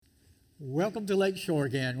Welcome to Lakeshore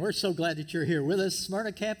again. We're so glad that you're here with us.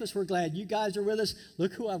 Smyrna campus, we're glad you guys are with us.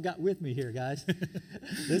 Look who I've got with me here, guys.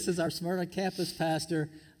 This is our Smyrna campus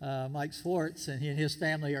pastor, Mike Swartz, and he and his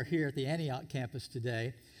family are here at the Antioch campus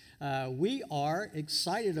today. We are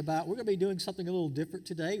excited about, we're going to be doing something a little different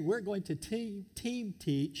today. We're going to team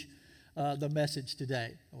teach the message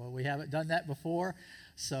today. Well, we haven't done that before,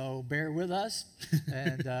 so bear with us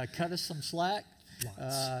and cut us some slack.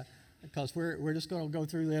 Because we're just going to go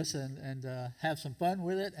through this and have some fun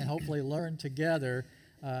with it and hopefully learn together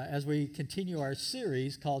as we continue our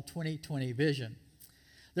series called 2020 Vision.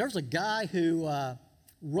 There was a guy who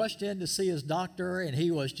rushed in to see his doctor, and he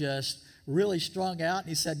was just really strung out. And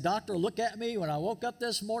he said, "Doctor, look at me. When I woke up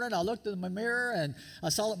this morning, I looked in my mirror and I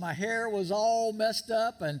saw that my hair was all messed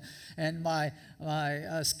up and my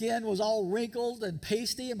skin was all wrinkled and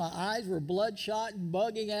pasty, and my eyes were bloodshot and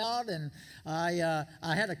bugging out, and I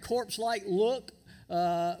had a corpse-like look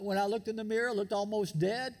when I looked in the mirror, looked almost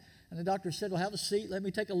dead." And the doctor said, "Well, have a seat. Let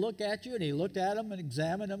me take a look at you." And he looked at him and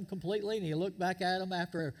examined him completely. And he looked back at him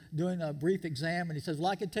after doing a brief exam. And he says,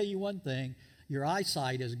 "Well, I can tell you one thing. Your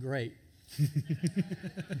eyesight is great."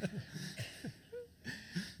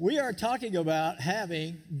 We are talking about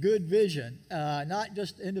having good vision, not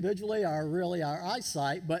just individually or really our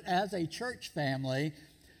eyesight, but as a church family,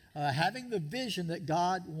 having the vision that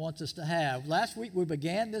God wants us to have. Last week we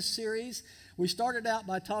began this series. We started out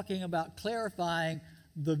by talking about clarifying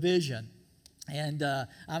the vision. And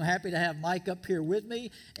I'm happy to have Mike up here with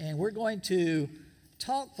me. And we're going to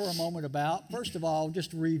talk for a moment about, first of all,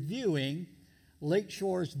 just reviewing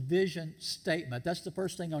Lakeshore's vision statement. That's the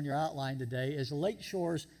first thing on your outline today is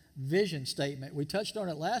Lakeshore's vision statement. We touched on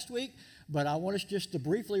it last week, but I want us just to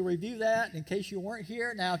briefly review that in case you weren't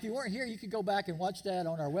here. Now, if you weren't here, you could go back and watch that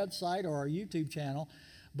on our website or our YouTube channel.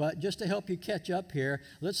 But just to help you catch up here,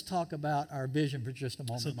 let's talk about our vision for just a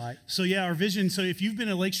moment, Mike. So our vision. So if you've been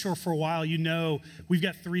at Lakeshore for a while, you know we've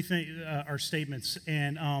got three our statements.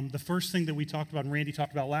 And the first thing that we talked about, and Randy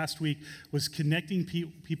talked about last week, was connecting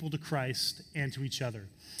people to Christ and to each other.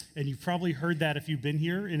 And you've probably heard that if you've been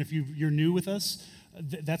here, and if you're new with us,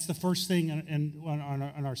 that's the first thing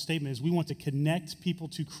on our statement is we want to connect people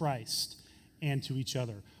to Christ and to each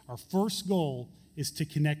other. Our first goal is to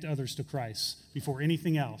connect others to Christ before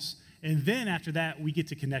anything else. And then after that, we get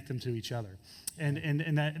to connect them to each other.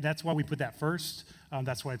 And that's why we put that first.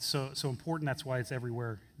 That's why it's so important. That's why it's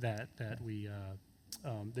everywhere that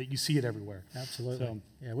you see it everywhere. Absolutely. So,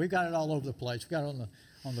 yeah, we've got it all over the place. We've got it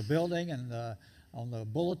on the building and on the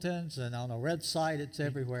bulletins and on the website. It's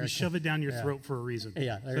everywhere. We shove it down your throat for a reason.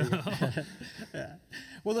 Yeah, there you go. Yeah.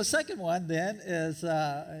 Well, the second one then is,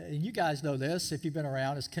 and you guys know this if you've been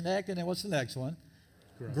around, is connect, and then what's the next one?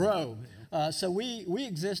 Grow. So we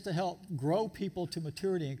exist to help grow people to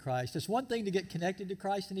maturity in Christ. It's one thing to get connected to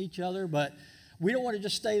Christ and each other, but we don't want to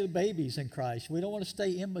just stay babies in Christ. We don't want to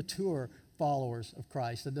stay immature followers of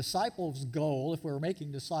Christ. The disciples' goal, if we're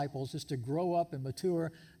making disciples, is to grow up and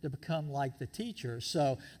mature to become like the teacher.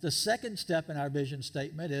 So the second step in our vision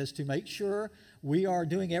statement is to make sure we are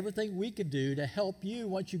doing everything we can do to help you,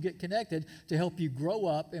 once you get connected, to help you grow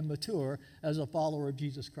up and mature as a follower of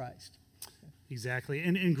Jesus Christ. Exactly.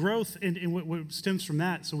 And growth, and what stems from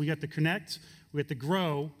that, so we got the connect, we got the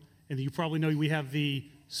grow, and you probably know we have the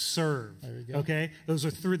serve. There you go. Okay? Those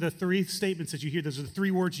are the three statements that you hear. Those are the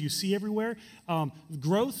three words you see everywhere.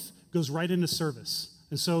 Growth goes right into service.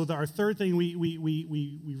 And so our third thing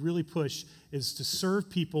we really push is to serve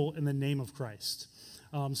people in the name of Christ.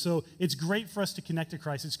 So it's great for us to connect to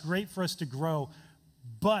Christ. It's great for us to grow,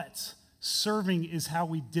 but serving is how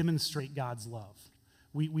we demonstrate God's love.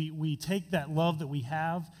 We take that love that we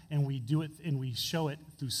have and we do it and we show it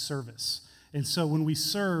through service. And so when we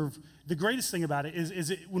serve, the greatest thing about it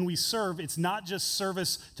is when we serve, it's not just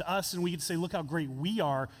service to us and we get to say, look how great we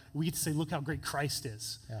are. We get to say, look how great Christ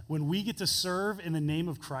is. Yeah. When we get to serve in the name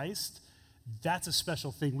of Christ, that's a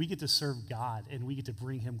special thing. We get to serve God and we get to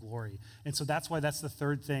bring him glory. And so that's why that's the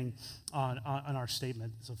third thing on our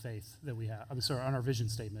statements of faith that we have. On our vision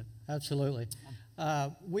statement. Absolutely.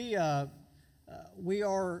 We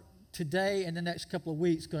are today in the next couple of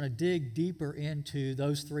weeks going to dig deeper into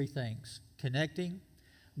those three things: connecting,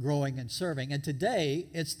 growing, and serving. And today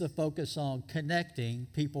it's the focus on connecting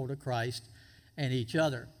people to Christ and each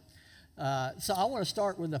other. So I want to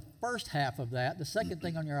start with the first half of that. The second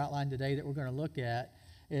thing on your outline today that we're going to look at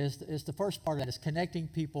is the first part of that is connecting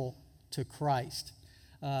people to Christ.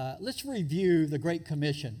 Let's review the Great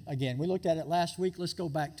Commission again. We looked at it last week. Let's go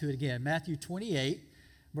back to it again. Matthew 28.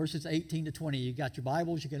 Verses 18 to 20. You got your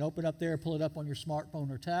Bibles. You can open up there, pull it up on your smartphone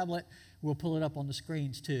or tablet. We'll pull it up on the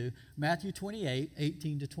screens too. Matthew 28,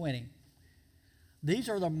 18 to 20. These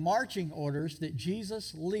are the marching orders that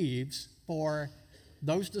Jesus leaves for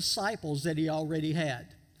those disciples that he already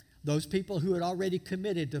had, those people who had already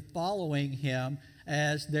committed to following him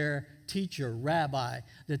as their teacher, rabbi,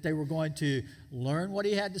 that they were going to learn what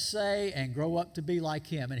he had to say and grow up to be like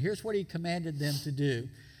him. And here's what he commanded them to do.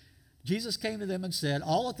 Jesus came to them and said,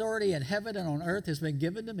 "All authority in heaven and on earth has been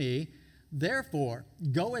given to me. Therefore,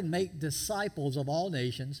 go and make disciples of all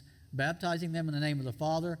nations, baptizing them in the name of the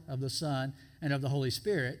Father, of the Son, and of the Holy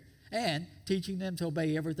Spirit, and teaching them to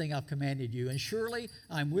obey everything I've commanded you. And surely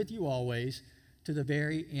I'm with you always to the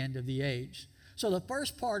very end of the age." So the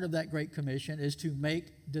first part of that Great Commission is to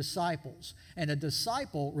make disciples. And a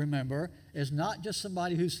disciple, remember, is not just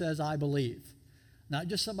somebody who says, "I believe." Not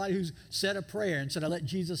just somebody who's said a prayer and said, "I let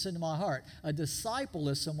Jesus into my heart." A disciple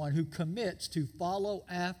is someone who commits to follow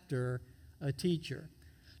after a teacher,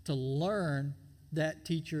 to learn that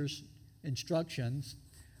teacher's instructions,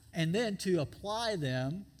 and then to apply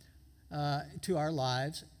them to our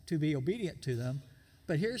lives, to be obedient to them.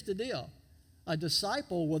 But here's the deal. A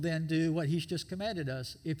disciple will then do what he's just commanded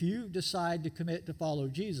us. If you decide to commit to follow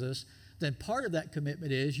Jesus, then part of that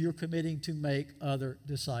commitment is you're committing to make other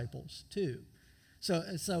disciples too.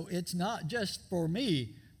 So it's not just for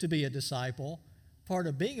me to be a disciple. Part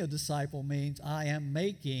of being a disciple means I am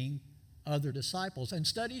making other disciples. And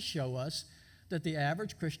studies show us that the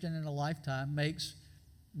average Christian in a lifetime makes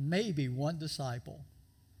maybe one disciple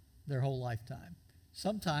their whole lifetime.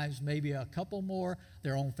 Sometimes maybe a couple more,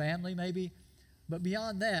 their own family maybe. But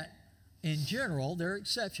beyond that, in general, there are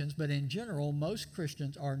exceptions, but in general, most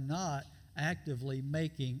Christians are not actively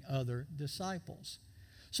making other disciples.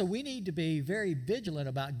 So we need to be very vigilant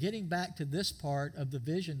about getting back to this part of the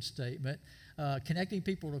vision statement, connecting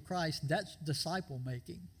people to Christ. That's disciple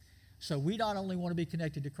making. So we not only want to be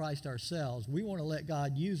connected to Christ ourselves, we want to let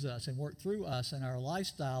God use us and work through us in our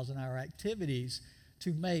lifestyles and our activities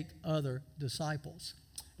to make other disciples.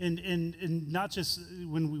 And not just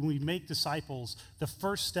when we make disciples, the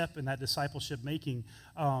first step in that discipleship making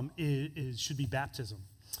should be baptism.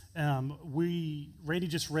 Randy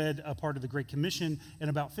just read a part of the Great Commission, and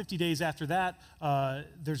about 50 days after that,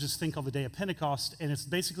 there's this thing called the Day of Pentecost, and it's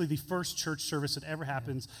basically the first church service that ever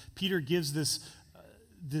happens. Peter gives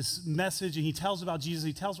this message, and he tells about Jesus,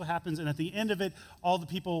 he tells what happens, and at the end of it, all the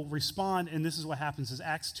people respond, and this is what happens. As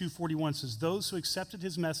Acts 2:41 says, those who accepted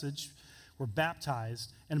his message were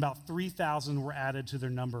baptized, and about 3,000 were added to their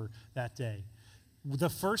number that day. The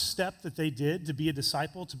first step that they did to be a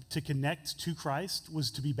disciple, to connect to Christ, was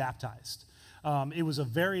to be baptized. It was a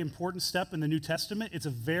very important step in the New Testament. It's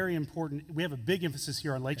a very important, we have a big emphasis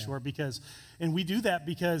here on Lakeshore and we do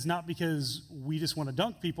that not because we just want to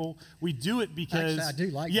dunk people. We do it because, actually, I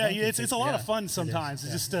do like it's a lot of fun sometimes.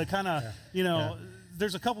 It's just to kind of,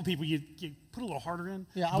 there's a couple people you put a little harder in.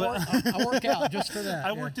 Yeah, I work out just for that.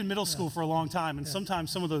 I worked in middle school for a long time, and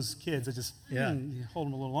sometimes some of those kids, I just hold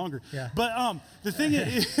them a little longer. Yeah. But the thing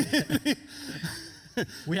is,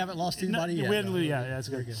 we haven't lost anybody yet. That's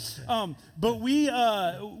good. Yeah. But we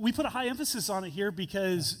put a high emphasis on it here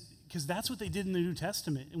because that's what they did in the New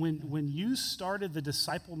Testament. When you started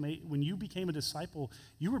when you became a disciple,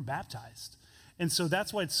 you were baptized. And so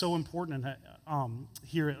that's why it's so important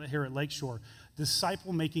here at Lakeshore.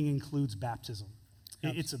 Disciple making includes baptism.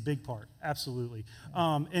 It's a big part, absolutely.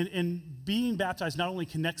 And being baptized not only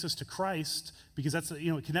connects us to Christ, because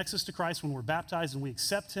it connects us to Christ when we're baptized and we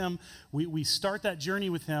accept him. We start that journey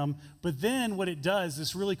with him. But then what it does,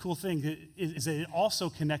 this really cool thing, is that it also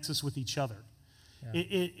connects us with each other. Yeah.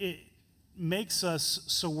 It makes us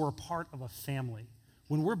so we're a part of a family.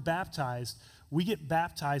 When we're baptized, we get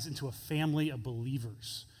baptized into a family of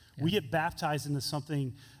believers. Yeah. We get baptized into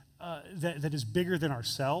something that is bigger than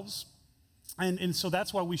ourselves. And so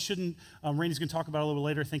that's why we shouldn't, Randy's going to talk about it a little bit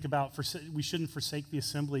later, think about we shouldn't forsake the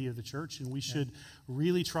assembly of the church, and we should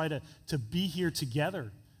really try to be here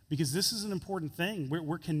together, because this is an important thing.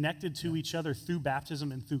 We're connected to each other through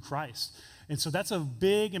baptism and through Christ. And so that's a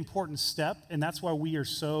big, important step, and that's why we are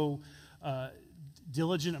so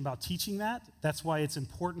diligent about teaching that. That's why it's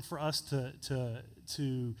important for us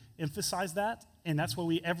to emphasize that, and that's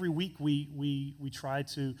why every week we try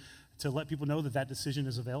to let people know that decision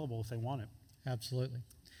is available if they want it. Absolutely.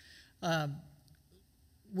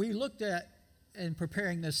 We looked at, in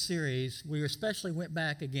preparing this series, we especially went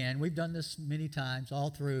back again. We've done this many times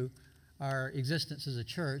all through our existence as a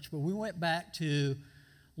church, but we went back to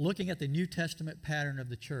looking at the New Testament pattern of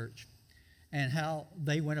the church and how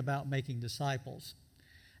they went about making disciples.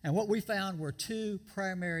 And what we found were two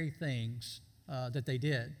primary things that they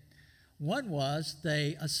did. One was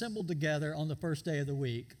they assembled together on the first day of the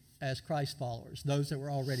week as Christ followers, those that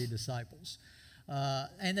were already disciples.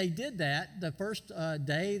 And they did that the first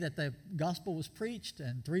day that the gospel was preached,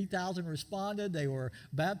 and 3,000 responded. They were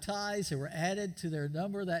baptized. They were added to their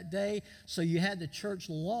number that day. So you had the church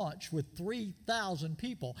launch with 3,000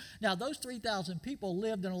 people. Now, those 3,000 people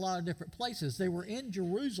lived in a lot of different places. They were in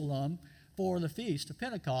Jerusalem for the Feast of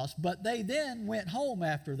Pentecost, but they then went home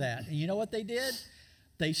after that. And you know what they did?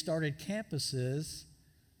 They started campuses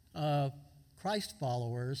of Christ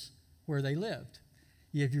followers where they lived.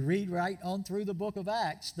 If you read right on through the book of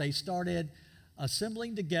Acts, they started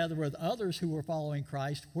assembling together with others who were following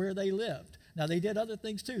Christ where they lived. Now, they did other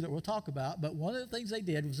things too that we'll talk about, but one of the things they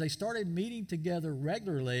did was they started meeting together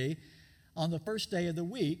regularly on the first day of the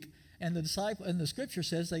week. And the scripture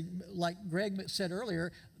says, they, like Greg said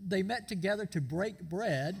earlier, they met together to break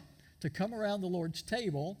bread, to come around the Lord's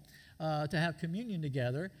table, to have communion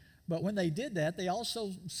together. But when they did that, they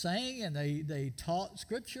also sang and they taught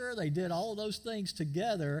Scripture. They did all of those things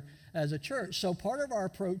together as a church. So part of our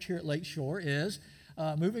approach here at Lakeshore is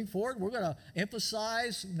moving forward, we're going to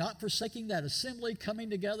emphasize not forsaking that assembly, coming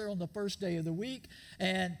together on the first day of the week.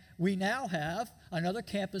 And we now have another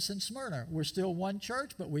campus in Smyrna. We're still one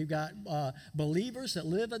church, but we've got believers that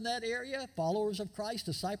live in that area, followers of Christ,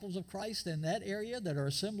 disciples of Christ in that area that are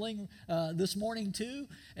assembling this morning too.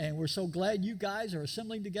 And we're so glad you guys are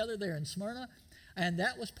assembling together there in Smyrna. And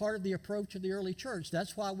that was part of the approach of the early church.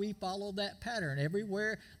 That's why we followed that pattern.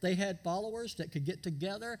 Everywhere they had followers that could get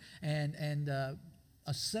together and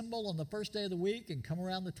assemble on the first day of the week and come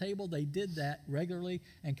around the table. They did that regularly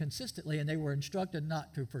and consistently, and they were instructed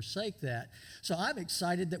not to forsake that. So I'm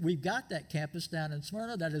excited that we've got that campus down in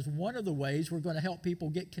Smyrna. That is one of the ways we're going to help people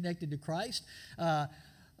get connected to Christ.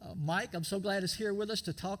 Mike, I'm so glad is here with us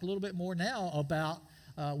to talk a little bit more now about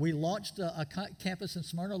we launched a campus in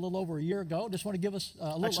Smyrna a little over a year ago. Just want to give us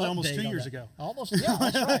a little Actually, update almost 2 years that. ago. Almost, yeah,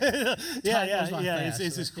 that's right. Yeah. Fast,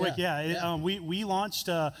 It's just quick. We launched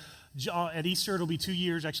at Easter. It'll be 2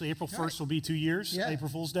 years. Actually, April 1st will be 2 years. Yeah. April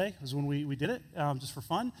Fool's Day is when we did it, just for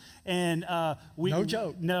fun. And no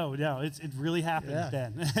joke. No, it really happened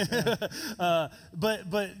then.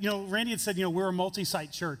 But Randy had said we're a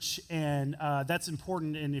multi-site church, and that's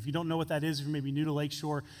important. And if you don't know what that is, if you're maybe new to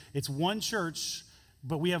Lakeshore, it's one church.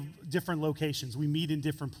 But we have different locations. We meet in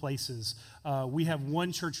different places. We have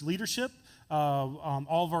one church leadership.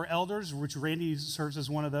 All of our elders, which Randy serves as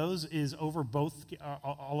one of those, is over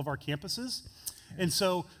all of our campuses. And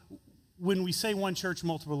so when we say one church,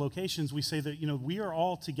 multiple locations, we say that we are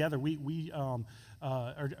all together. We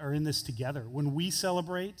are in this together. When we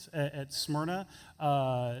celebrate at Smyrna,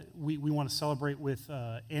 we want to celebrate with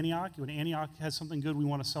Antioch. When Antioch has something good, we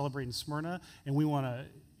want to celebrate in Smyrna, and we want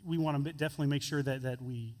to definitely make sure that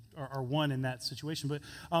we are one in that situation.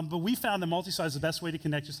 But we found that multi-site is the best way to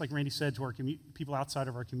connect, just like Randy said, to our people outside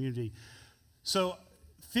of our community. So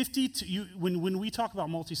when we talk about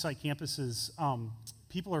multi-site campuses,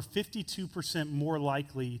 people are 52% more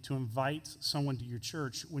likely to invite someone to your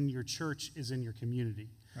church when your church is in your community.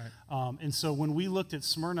 Right. And so when we looked at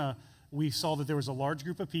Smyrna, we saw that there was a large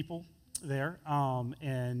group of people there,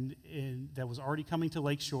 and that was already coming to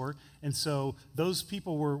Lakeshore, and so those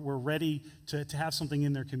people were ready to have something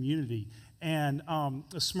in their community. And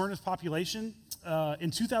Smyrna's population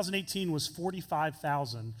in 2018 was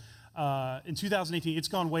 45,000. In 2018, it's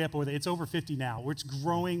gone way up over there. It's over 50 now, where it's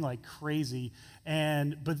growing like crazy.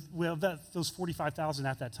 But those 45,000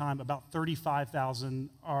 at that time, about 35,000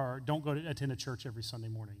 don't go to attend a church every Sunday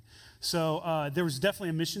morning. So there was definitely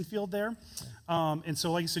a mission field there. And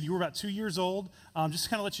so, like I said, you were about 2 years old. Just to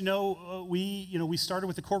kind of let you know, we started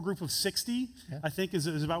with a core group of 60. Yeah. I think is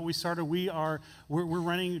about what we started. We're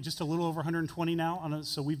running just a little over 120 now.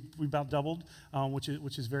 So we've about doubled, which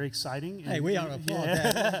is very exciting. Hey, we ought to applaud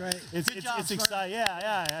that. That's great. It's exciting.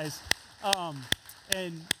 Yeah.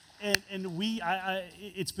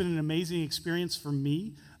 It's been an amazing experience for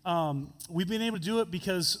me. We've been able to do it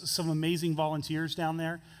because some amazing volunteers down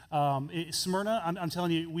there. Smyrna, I'm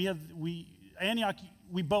telling you, Antioch,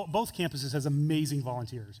 both campuses has amazing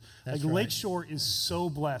volunteers. That's right. Lakeshore is so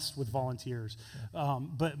blessed with volunteers.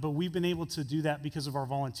 But we've been able to do that because of our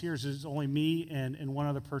volunteers. There's only me and one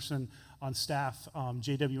other person on staff,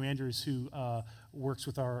 J.W. Andrews, who works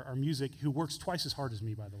with our music, who works twice as hard as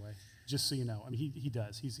me, by the way. Just so you know, I mean, he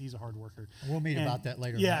does. He's a hard worker. We'll meet about that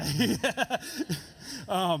later. Yeah.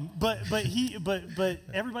 But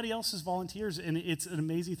everybody else is volunteers, and it's an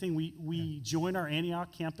amazing thing. We join our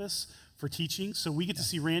Antioch campus for teaching. So we get to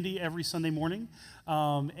see Randy every Sunday morning,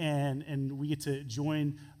 and we get to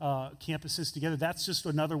join campuses together. That's just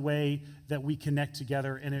another way that we connect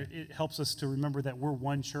together, and it helps us to remember that we're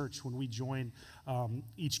one church when we join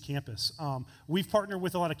each campus. We've partnered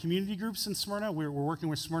with a lot of community groups in Smyrna. We're working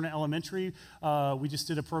with Smyrna Elementary. We just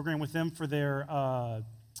did a program with them for their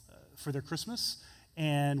Christmas,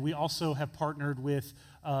 and we also have partnered with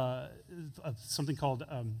something called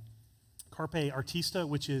Carpe Artista,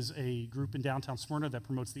 which is a group in downtown Smyrna that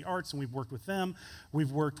promotes the arts, and we've worked with them. We've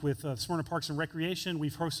worked with Smyrna Parks and Recreation.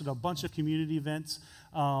 We've hosted a bunch of community events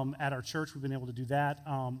at our church. We've been able to do that.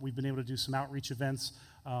 We've been able to do some outreach events.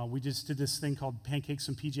 We just did this thing called Pancakes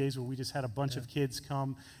and PJs, where we just had a bunch of kids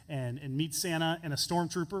come and meet Santa and a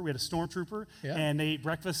stormtrooper. We had a stormtrooper, and they ate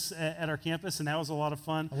breakfast at our campus, and that was a lot of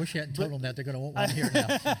fun. I wish you hadn't told them that. They're going to want one here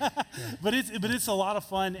now. But it's a lot of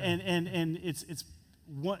fun, and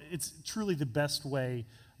it's truly the best way,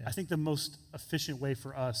 I think the most efficient way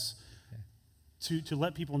for us to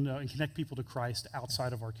let people know and connect people to Christ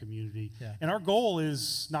outside of our community. Yeah. And our goal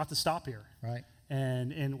is not to stop here. Right.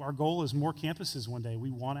 And our goal is more campuses one day.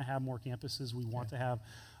 We want to have more campuses. We want to have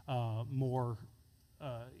more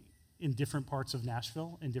in different parts of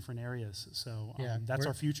Nashville, in different areas. So that's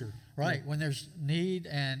our future. Right. Yeah. When there's need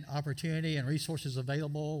and opportunity and resources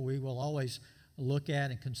available, we will always look at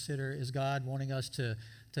and consider, is God wanting us to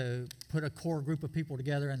put a core group of people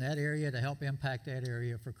together in that area to help impact that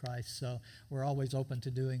area for Christ. So we're always open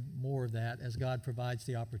to doing more of that as God provides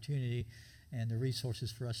the opportunity and the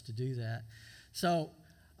resources for us to do that. So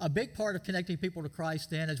a big part of connecting people to Christ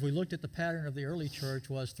then, as we looked at the pattern of the early church,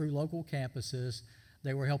 was through local campuses.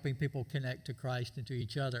 They were helping people connect to Christ and to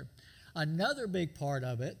each other. Another big part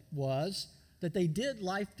of it was that they did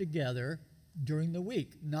life together during the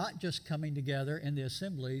week, not just coming together in the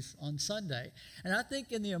assemblies on Sunday. And I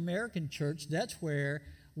think in the American church, that's where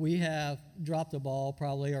we have dropped the ball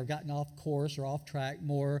probably, or gotten off course or off track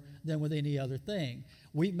more than with any other thing.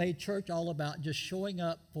 We've made church all about just showing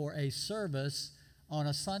up for a service on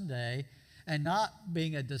a Sunday and not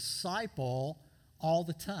being a disciple all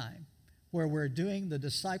the time, where we're doing the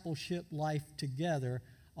discipleship life together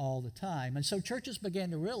all the time. And so churches began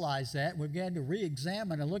to realize that. We began to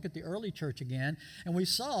re-examine and look at the early church again, and we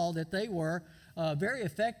saw that they were very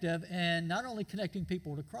effective in not only connecting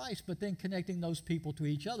people to Christ, but then connecting those people to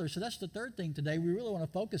each other. So that's the third thing today we really want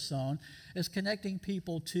to focus on, is connecting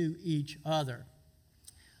people to each other.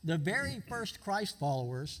 The very first Christ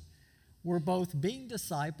followers were both being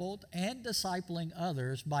discipled and discipling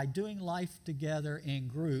others by doing life together in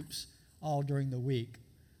groups all during the week,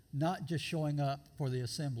 not just showing up for the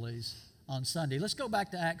assemblies on Sunday. Let's go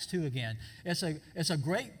back to Acts 2 again. It's a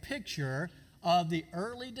great picture of the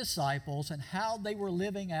early disciples and how they were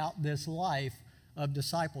living out this life of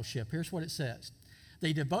discipleship. Here's what it says.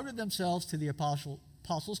 They devoted themselves to the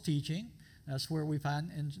apostles' teaching. That's where we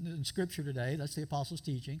find in Scripture today. That's the apostles'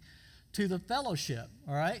 teaching. To the fellowship,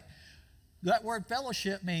 all right? That word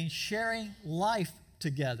fellowship means sharing life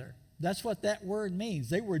together. That's what that word means.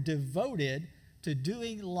 They were devoted to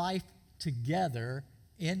doing life together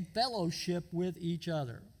in fellowship with each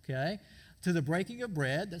other, okay? To the breaking of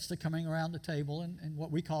bread, that's the coming around the table and what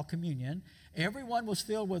we call communion. Everyone was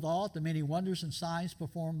filled with awe at the many wonders and signs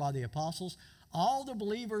performed by the apostles. All the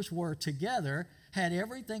believers were together, had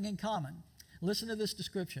everything in common. Listen to this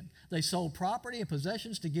description. They sold property and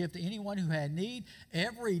possessions to give to anyone who had need.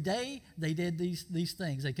 Every day they did these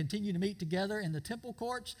things. They continued to meet together in the temple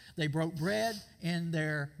courts. They broke bread in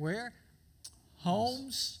their, where?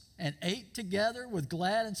 Homes, and ate together with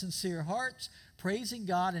glad and sincere hearts, praising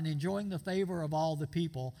God and enjoying the favor of all the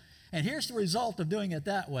people. And here's the result of doing it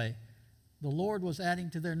that way. The Lord was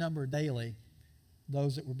adding to their number daily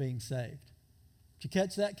those that were being saved. Did you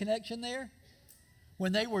catch that connection there?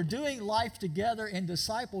 When they were doing life together in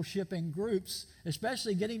discipleship in groups,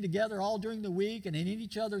 especially getting together all during the week and in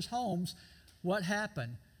each other's homes, what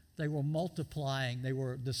happened? They were multiplying. They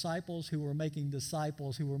were disciples who were making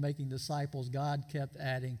disciples who were making disciples. God kept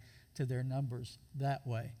adding to their numbers that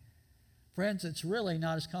way. Friends, it's really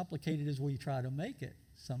not as complicated as we try to make it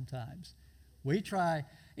sometimes. We try,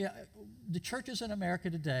 the churches in America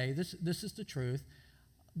today, this is the truth,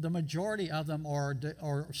 the majority of them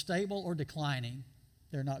are stable or declining.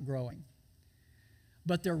 They're not growing.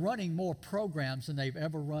 But they're running more programs than they've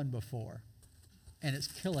ever run before, and it's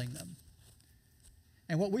killing them.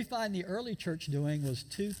 And what we find the early church doing was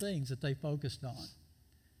two things that they focused on: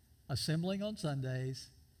 assembling on Sundays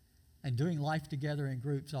and doing life together in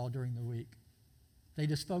groups all during the week. They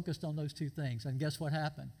just focused on those two things. And guess what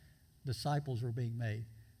happened? Disciples were being made.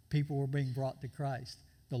 People were being brought to Christ.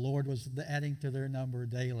 The Lord was adding to their number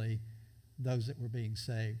daily those that were being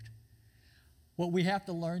saved. What we have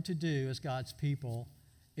to learn to do as God's people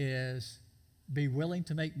is be willing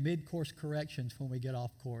to make mid-course corrections when we get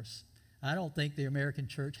off course. I don't think the American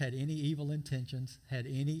church had any evil intentions, had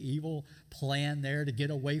any evil plan there to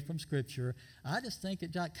get away from Scripture. I just think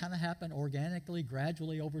it kind of happened organically,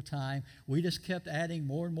 gradually over time. We just kept adding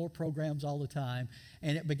more and more programs all the time,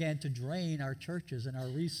 and it began to drain our churches and our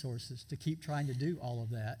resources to keep trying to do all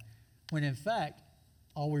of that, when in fact,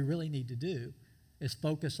 all we really need to do is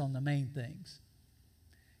focus on the main things.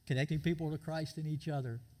 Connecting people to Christ and each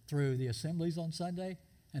other through the assemblies on Sunday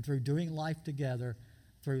and through doing life together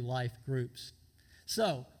through life groups.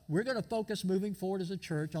 So we're going to focus moving forward as a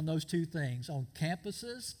church on those two things, on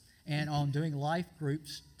campuses and on doing life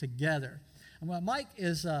groups together. And well, Mike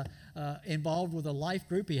is involved with a life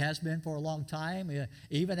group. He has been for a long time.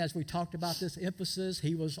 Even as we talked about this emphasis,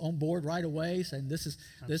 he was on board right away, saying this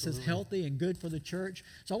is healthy and good for the church.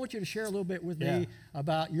 So I want you to share a little bit with me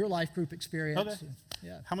about your life group experience. Okay.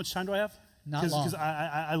 Yeah. How much time do I have? Not long. Because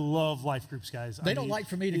I love life groups, guys. They don't like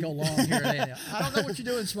for me to go long here. I don't know what you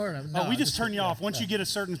do in Smyrna. No, we just turn you off. Once you get a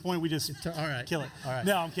certain point, we just all right. kill it. All right.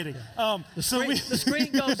 No, I'm kidding. The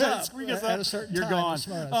screen goes up. At a certain You're time gone. in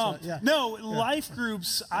Smyrna, life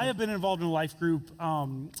groups. I have been involved in a life group.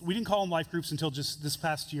 We didn't call them life groups until just this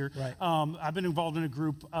past year. Right. I've been involved in a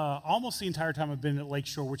group almost the entire time I've been at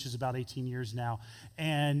Lakeshore, which is about 18 years now.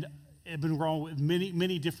 And I've been involved with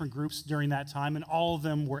many different groups during that time, and all of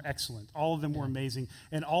them were excellent. All of them were amazing,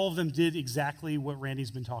 and all of them did exactly what Randy's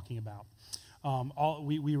been talking about.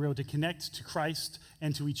 We were able to connect to Christ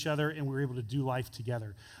and to each other, and we were able to do life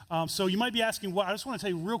together. So you might be asking, I just want to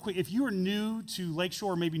tell you real quick, if you are new to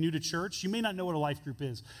Lakeshore or maybe new to church, you may not know what a life group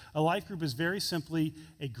is. A life group is very simply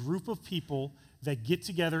a group of people that get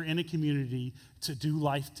together in a community to do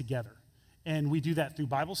life together. And we do that through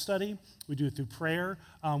Bible study. We do it through prayer.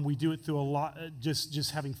 We do it through a lot, just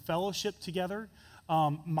having fellowship together.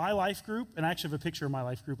 My life group, and I actually have a picture of my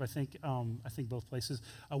life group. I think both places.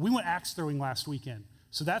 We went axe throwing last weekend.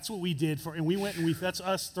 So that's what we did and we went and that's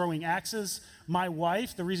us throwing axes. My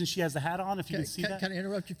wife, the reason she has the hat on, if you can see that. Can I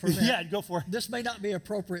interrupt you for a minute? Yeah, go for it. This may not be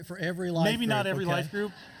appropriate for every life group. Maybe not every life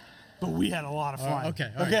group. But we had a lot of fun. Okay.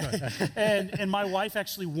 All right. and my wife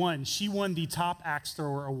actually won. She won the top axe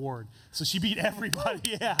thrower award. So she beat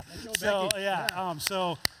everybody. Yeah. So yeah.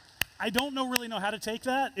 So I don't really know how to take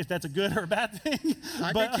that, if that's a good or a bad thing.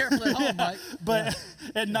 Be careful at home, Mike. But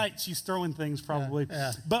at night she's throwing things probably.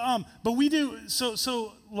 Yeah. But we do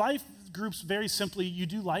so life groups, very simply, you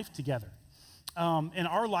do life together. And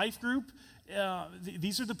our life group,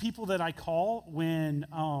 these are the people that I call when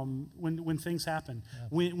things happen.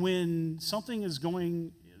 Yeah. When something is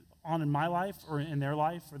going on in my life or in their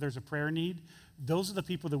life, or there's a prayer need, those are the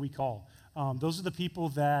people that we call. Those are the people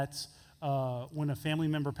that when a family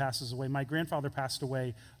member passes away. My grandfather passed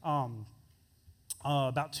away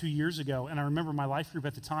about 2 years ago, and I remember my life group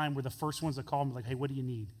at the time were the first ones that called me like, "Hey, what do you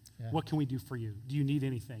need? Yeah. What can we do for you? Do you need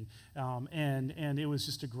anything?" And it was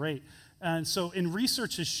just a great. And so,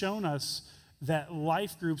 research has shown us that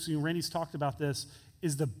life groups, Randy's talked about this,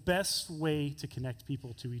 is the best way to connect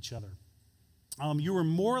people to each other. You are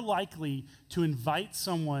more likely to invite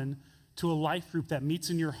someone to a life group that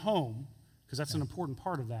meets in your home, because that's an important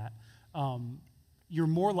part of that. You're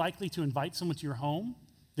more likely to invite someone to your home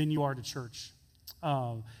than you are to church.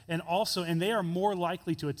 And they are more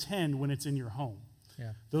likely to attend when it's in your home.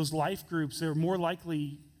 Yeah. Those life groups, they're more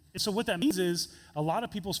likely. So what that means is a lot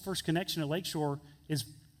of people's first connection at Lakeshore is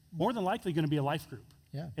more than likely going to be a life group.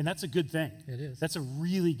 Yeah. And that's a good thing. It is. That's a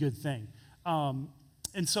really good thing.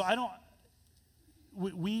 And so I know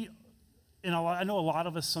a lot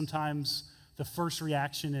of us sometimes the first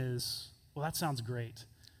reaction is, well, that sounds great,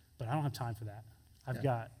 but I don't have time for that. I've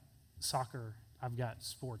got soccer, I've got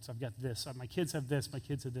sports, I've got this, my kids have this, my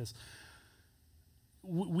kids have this.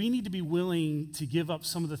 We need to be willing to give up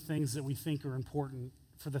some of the things that we think are important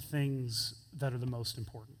for the things that are the most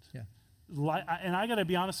important. Yeah. And I got to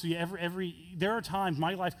be honest with you, there are times,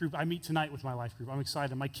 my life group, I meet tonight with my life group. I'm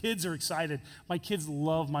excited. My kids are excited. My kids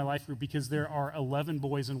love my life group because there are 11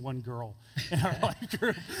 boys and one girl in our life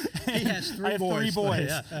group. He has three boys. I have 3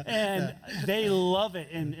 boys. And they love it.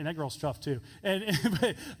 And that girl's tough too.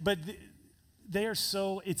 But they are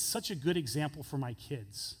it's such a good example for my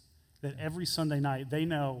kids that every Sunday night they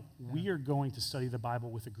know we are going to study the Bible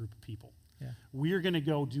with a group of people. Yeah. We are going to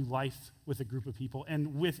go do life with a group of people.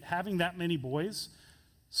 And with having that many boys,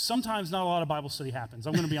 sometimes not a lot of Bible study happens.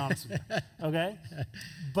 I'm going to be honest with you, okay?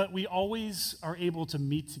 But we always are able to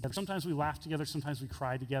meet together. Sometimes we laugh together. Sometimes we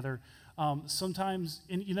cry together. Sometimes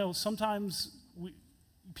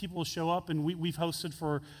people will show up, and we've hosted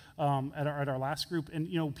for at our last group, and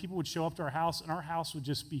people would show up to our house, and our house would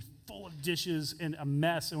just be full of dishes and a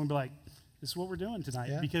mess, and we'd be like, this is what we're doing tonight.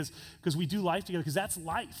 Yeah. Because we do life together, because that's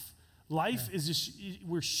life. Life is just,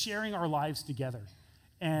 we're sharing our lives together.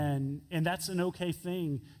 And that's an okay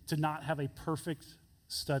thing, to not have a perfect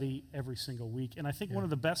study every single week. And I think one of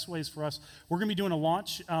the best ways for us, we're going to be doing a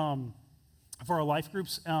launch for our life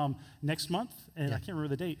groups next month, and I can't remember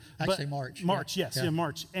the date. Actually, March. March, Yeah. yes, Yeah. yeah,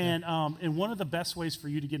 March. And one of the best ways for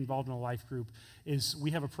you to get involved in a life group is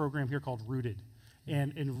we have a program here called Rooted.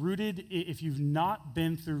 And Rooted, if you've not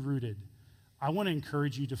been through Rooted, I want to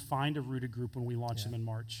encourage you to find a Rooted group when we launch them in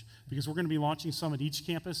March, because we're going to be launching some at each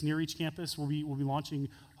campus, near each campus. We'll be launching,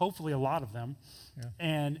 hopefully, a lot of them. Yeah.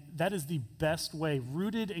 And that is the best way.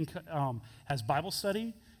 Rooted has Bible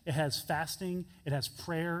study, it has fasting, it has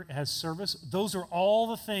prayer, it has service. Those are all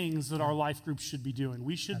the things that our life groups should be doing.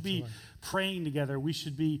 We should be praying together. We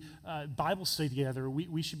should be Bible study together.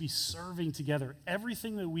 We should be serving together.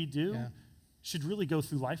 Everything that we do should really go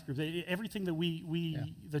through life groups. Everything that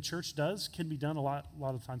the church does can be done a lot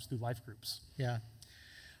of times through life groups. Yeah.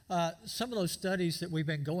 Some of those studies that we've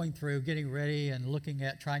been going through, getting ready and looking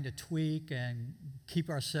at trying to tweak and keep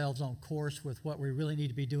ourselves on course with what we really need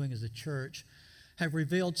to be doing as a church, have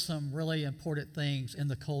revealed some really important things in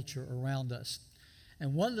the culture around us.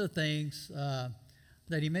 And one of the things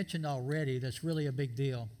that he mentioned already that's really a big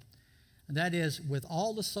deal, and that is, with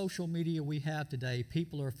all the social media we have today,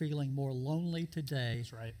 people are feeling more lonely today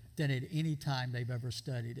than at any time they've ever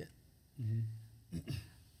studied it. Mm-hmm.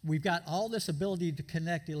 We've got all this ability to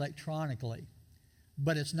connect electronically,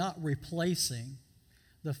 but it's not replacing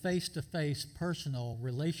the face-to-face personal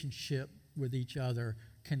relationship with each other,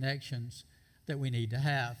 connections that we need to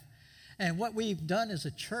have. And what we've done as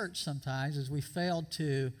a church sometimes is we failed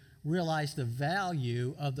to realize the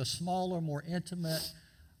value of the smaller, more intimate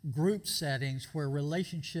group settings where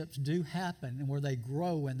relationships do happen and where they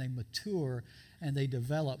grow and they mature and they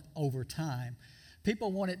develop over time.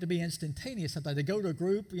 People want it to be instantaneous. Sometimes they go to a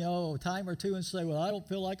group, a time or two and say, well, I don't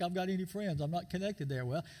feel like I've got any friends. I'm not connected there.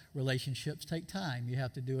 Well, relationships take time. You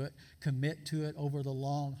have to do it, commit to it over the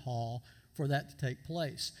long haul for that to take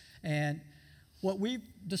place. And what we've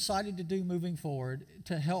decided to do moving forward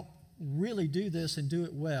to help really do this and do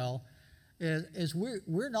it well is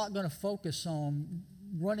we're not going to focus on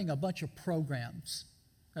running a bunch of programs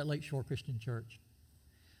at Lakeshore Christian Church.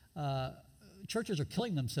 Churches are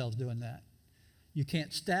killing themselves doing that. You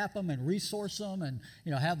can't staff them and resource them and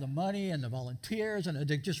have the money and the volunteers and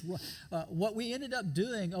they just what we ended up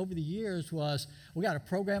doing over the years was we got a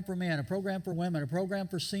program for men, a program for women, a program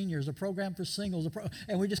for seniors, a program for singles,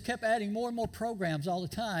 and we just kept adding more and more programs all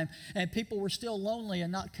the time, and people were still lonely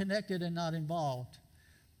and not connected and not involved.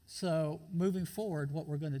 So moving forward, what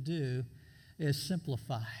we're going to do is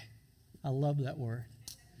simplify. I love that word.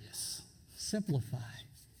 Yes. Simplify.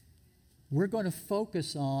 We're going to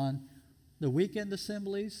focus on the weekend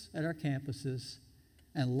assemblies at our campuses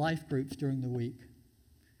and life groups during the week.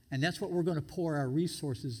 And that's what we're going to pour our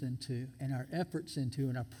resources into and our efforts into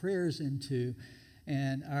and our prayers into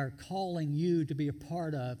and our calling you to be a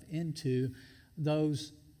part of into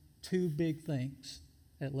those two big things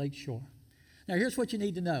at Lakeshore. Now, here's what you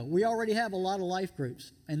need to know. We already have a lot of life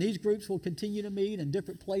groups, and these groups will continue to meet in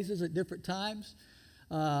different places at different times.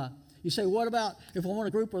 You say, what about if I want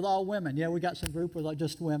a group with all women? Yeah, we got some group with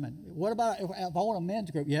just women. What about if I want a men's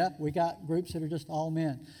group? Yeah, we got groups that are just all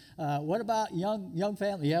men. What about young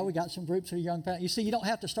family? Yeah, we got some groups that are young family. You see, you don't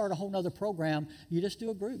have to start a whole other program. You just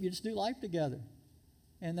do a group. You just do life together.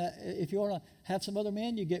 And that, if you want to have some other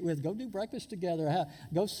men you get with, go do breakfast together,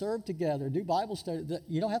 go serve together, do Bible study.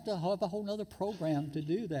 You don't have to have a whole other program to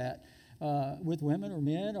do that with women or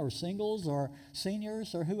men or singles or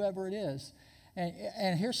seniors or whoever it is.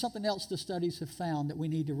 And here's something else the studies have found that we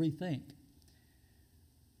need to rethink.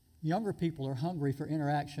 Younger people are hungry for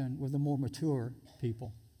interaction with the more mature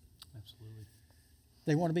people. Absolutely.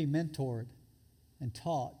 They want to be mentored and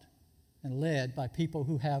taught and led by people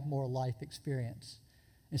who have more life experience.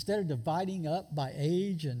 Instead of dividing up by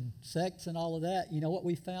age and sex and all of that, you know what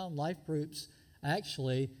we found? Life groups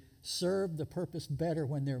actually serve the purpose better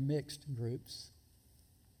when they're mixed groups,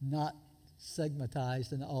 not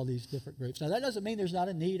segmentized into all these different groups. Now, that doesn't mean there's not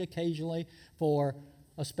a need occasionally for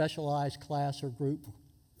a specialized class or group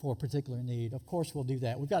for a particular need. Of course, we'll do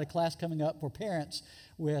that. We've got a class coming up for parents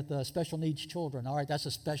with special needs children. All right, that's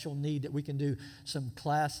a special need that we can do some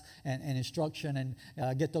class and instruction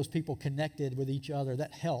and get those people connected with each other.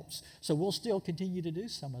 That helps. So we'll still continue to do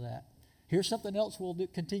some of that. Here's something else we'll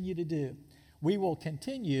continue to do. We will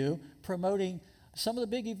continue promoting Some of the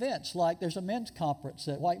big events, like there's a men's conference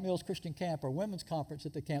at White Mills Christian Camp or women's conference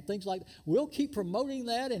at the camp, things like that. We'll keep promoting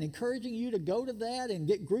that and encouraging you to go to that and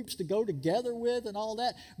get groups to go together with and all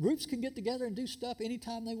that. Groups can get together and do stuff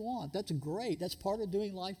anytime they want. That's great. That's part of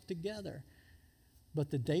doing life together.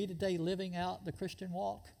 But the day-to-day living out the Christian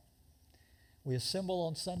walk, we assemble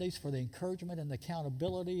on Sundays for the encouragement and the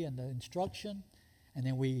accountability and the instruction, and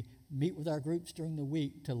then we meet with our groups during the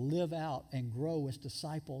week to live out and grow as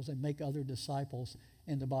disciples and make other disciples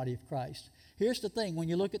in the body of Christ. Here's the thing, when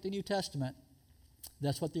you look at the New Testament,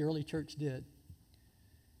 that's what the early church did.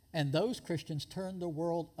 And those Christians turned the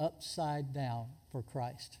world upside down for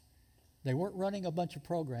Christ. They weren't running a bunch of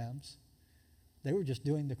programs. They were just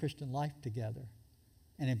doing the Christian life together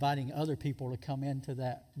and inviting other people to come into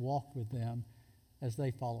that walk with them as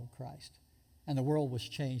they followed Christ. And the world was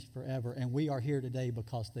changed forever. And we are here today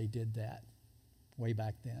because they did that way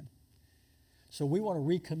back then. So we want to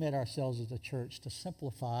recommit ourselves as a church to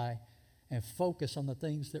simplify and focus on the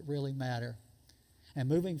things that really matter. And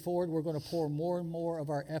moving forward, we're going to pour more and more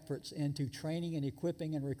of our efforts into training and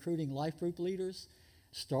equipping and recruiting life group leaders,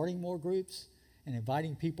 starting more groups, and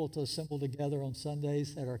inviting people to assemble together on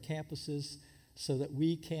Sundays at our campuses so that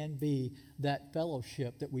we can be that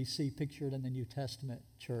fellowship that we see pictured in the New Testament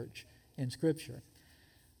church in Scripture.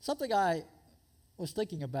 Something I was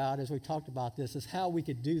thinking about as we talked about this is how we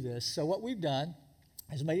could do this. So what we've done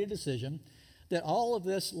is made a decision that all of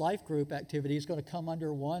this life group activity is going to come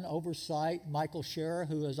under one oversight. Michael Scherer,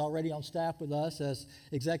 who is already on staff with us as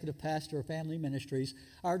executive pastor of Family Ministries.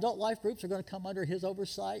 Our adult life groups are going to come under his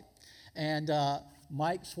oversight. And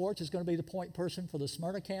Mike Swartz is going to be the point person for the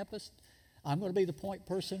Smyrna campus. I'm going to be the point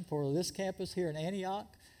person for this campus here in Antioch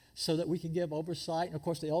so that we can give oversight. And, of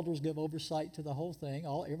course, the elders give oversight to the whole thing,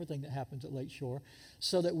 everything that happens at Lake Shore,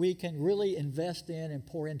 so that we can really invest in and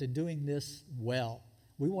pour into doing this well.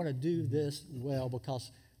 We want to do this well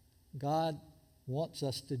because God wants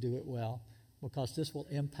us to do it well, because this will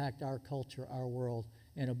impact our culture, our world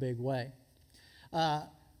in a big way. One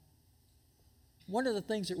of the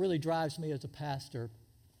things that really drives me as a pastor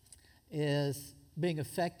is being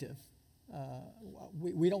effective.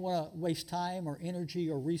 We don't want to waste time or energy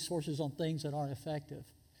or resources on things that aren't effective.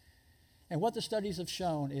 And what the studies have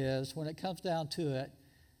shown is, when it comes down to it,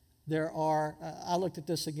 there are, I looked at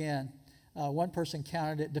this again, one person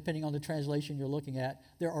counted it, depending on the translation you're looking at,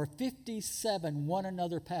 there are 57 one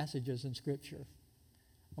another passages in Scripture.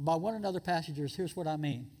 And by one another passages, here's what I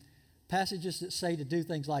mean. Passages that say to do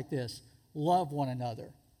things like this: love one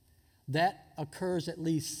another. That occurs at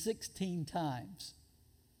least 16 times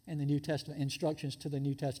in the New Testament, instructions to the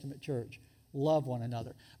New Testament church. Love one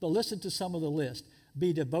another. But listen to some of the list.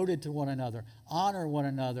 Be devoted to one another. Honor one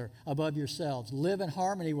another above yourselves. Live in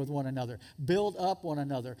harmony with one another. Build up one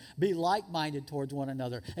another. Be like-minded towards one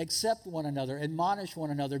another. Accept one another. Admonish one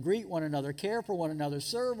another. Greet one another. Care for one another.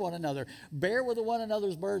 Serve one another. Bear with one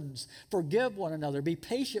another's burdens. Forgive one another. Be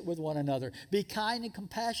patient with one another. Be kind and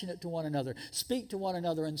compassionate to one another. Speak to one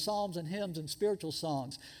another in psalms and hymns and spiritual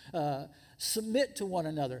songs. Submit to one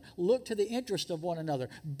another. Look to the interest of one another.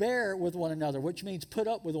 Bear with one another, which means put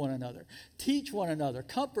up with one another. Teach one another.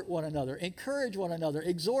 Comfort one another. Encourage one another.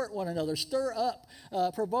 Exhort one another. Stir up.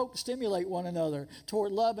 Provoke, stimulate one another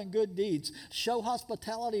toward love and good deeds. Show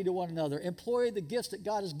hospitality to one another. Employ the gifts that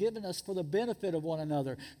God has given us for the benefit of one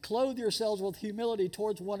another. Clothe yourselves with humility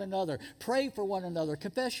towards one another. Pray for one another.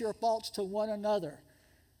 Confess your faults to one another.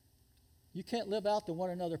 You can't live out the one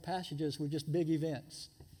another passages with just big events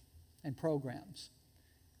and programs.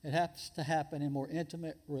 It has to happen in more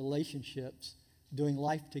intimate relationships, doing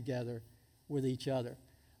life together with each other.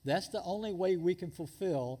 That's the only way we can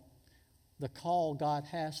fulfill the call God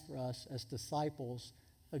has for us as disciples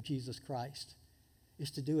of Jesus Christ, is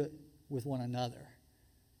to do it with one another.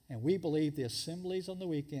 And we believe the assemblies on the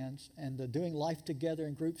weekends and the doing life together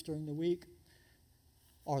in groups during the week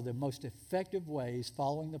are the most effective ways,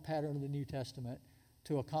 following the pattern of the New Testament,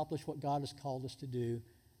 to accomplish what God has called us to do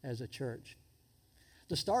as a church.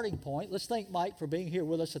 The starting point, let's thank Mike for being here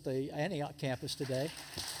with us at the Antioch campus today.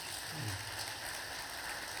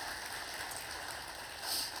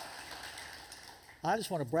 I just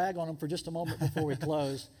want to brag on him for just a moment before we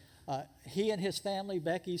close. He and his family,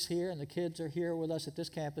 Becky's here, and the kids are here with us at this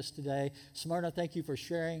campus today. Smyrna, thank you for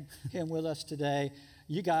sharing him with us today.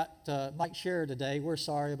 You got Mike Scherer today. We're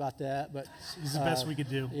sorry about that, but he's the best we could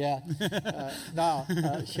do. Yeah.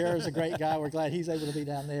 Scherer's a great guy. We're glad he's able to be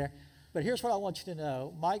down there. But here's what I want you to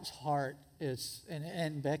know. Mike's heart is,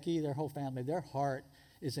 and Becky, their whole family, their heart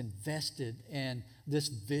is invested in this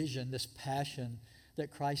vision, this passion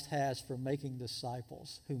that Christ has for making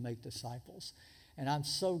disciples who make disciples. And I'm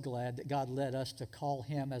so glad that God led us to call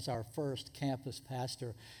him as our first campus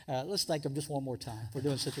pastor. Let's thank him just one more time for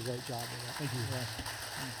doing such a great job with that. Thank you.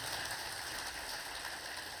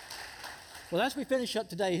 Well, as we finish up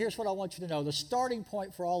today, here's what I want you to know. The starting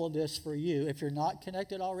point for all of this for you, if you're not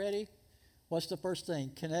connected already, what's the first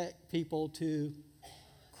thing? Connect people to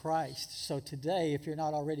Christ. So today, if you're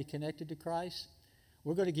not already connected to Christ,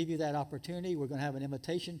 we're going to give you that opportunity. We're going to have an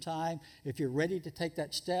invitation time. If you're ready to take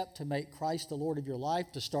that step to make Christ the Lord of your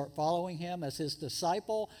life, to start following him as his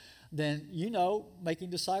disciple, then you know making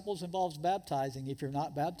disciples involves baptizing. If you're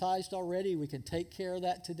not baptized already, we can take care of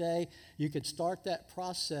that today. You could start that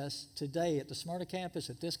process today at the Smyrna campus,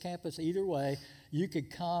 at this campus, either way. You could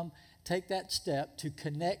come, take that step to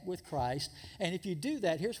connect with Christ. And if you do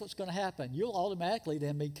that, here's what's going to happen. You'll automatically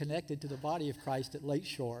then be connected to the body of Christ at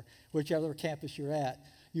Lakeshore, whichever campus you're at.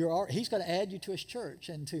 He's going to add you to his church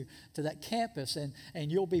and to that campus, and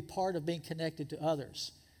you'll be part of being connected to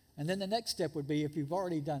others. And then the next step would be, if you've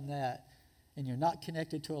already done that and you're not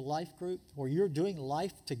connected to a life group, or you're doing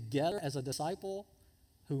life together as a disciple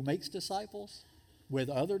who makes disciples with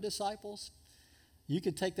other disciples, you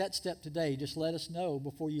could take that step today. Just let us know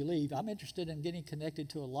before you leave. I'm interested in getting connected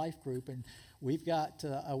to a life group, and we've got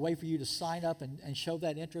a way for you to sign up and show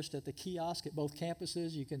that interest at the kiosk at both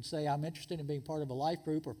campuses. You can say, I'm interested in being part of a life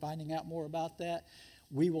group or finding out more about that.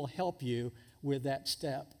 We will help you with that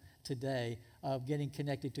step today of getting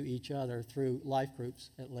connected to each other through life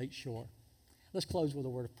groups at Lakeshore. Let's close with a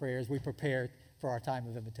word of prayer as we prepare for our time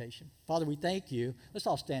of invitation. Father, we thank you. Let's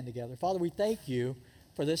all stand together. Father, we thank you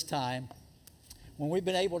for this time when we've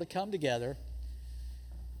been able to come together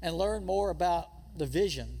and learn more about the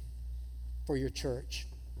vision for your church.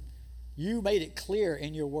 You made it clear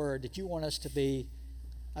in your word that you want us to be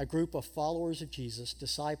a group of followers of Jesus,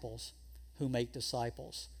 disciples who make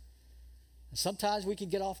disciples. And sometimes we can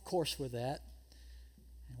get off course with that.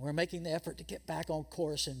 And we're making the effort to get back on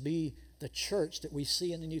course and be the church that we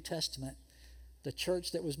see in the New Testament, the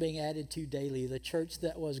church that was being added to daily, the church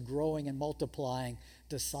that was growing and multiplying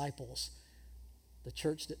disciples, the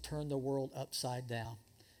church that turned the world upside down.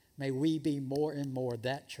 May we be more and more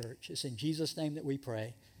that church. It's in Jesus' name that we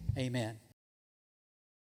pray. Amen.